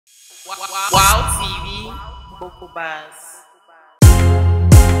LAfrik, Mboko Bars.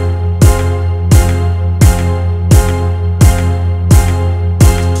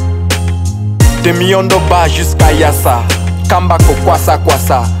 They me on the bar jusqu'à Yassa. Kambako kwasa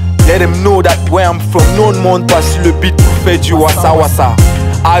kwasa. Let them know that where I'm from. Non monte sur le beat pour faire du wassa wassa.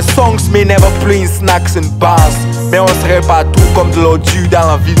 Our songs may never play in snacks and bars, mais on serait pas tout comme de l'ordure dans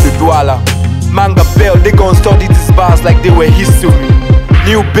la ville de Douala. Manga Bell, they gon' study these bars like they were history.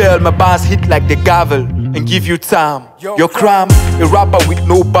 New Bell, my bars hit like the gavel and give you time. Your crime, a rapper with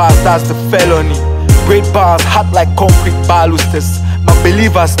no bars, that's the felony. Great bars, hot like concrete balusters. My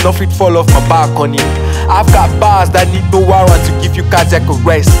believers, nothing fall off my balcony. I've got bars that need no warrant to give you cardiac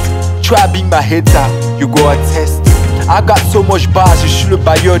arrest. Try being my hater, you go attest. I got so much bars, je suis le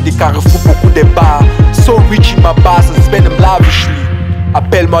bailleur des carrefours, beaucoup de bars. So rich in my bars and spend them lavishly.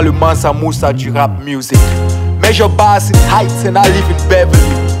 Appelle-moi le Mansa Moussa du rap music. Measure bars in heights and I live in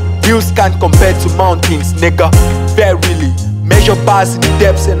Beverly. Hills can't compare to mountains, nigga, verily. Measure bars in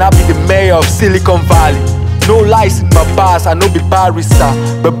depths and I be the mayor of Silicon Valley. No lies in my bars, I no be barrister,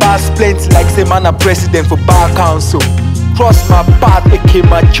 but bars plenty like say man a president for bar council. Cross my path, AK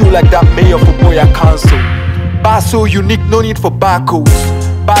my chew like that mayor for Boya Council. Bars so unique, no need for barcodes.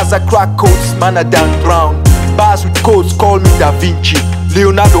 Bars are crack codes, man are down ground. Bars with codes, call me Da Vinci.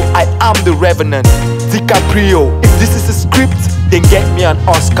 Leonardo, I am the Revenant. DiCaprio, if this is a script, then get me an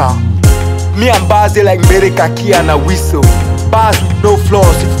Oscar. Me and bars, they like America, Kia and a whistle. Bars with no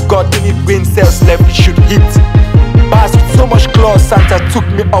flaws, if you got any brain cells left, you should hit. Bars with so much claws, Santa took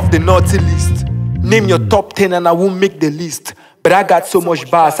me off the naughty list. Name your top 10 and I won't make the list. But I got so much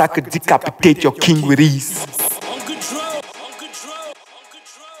bars, I could decapitate your king with ease.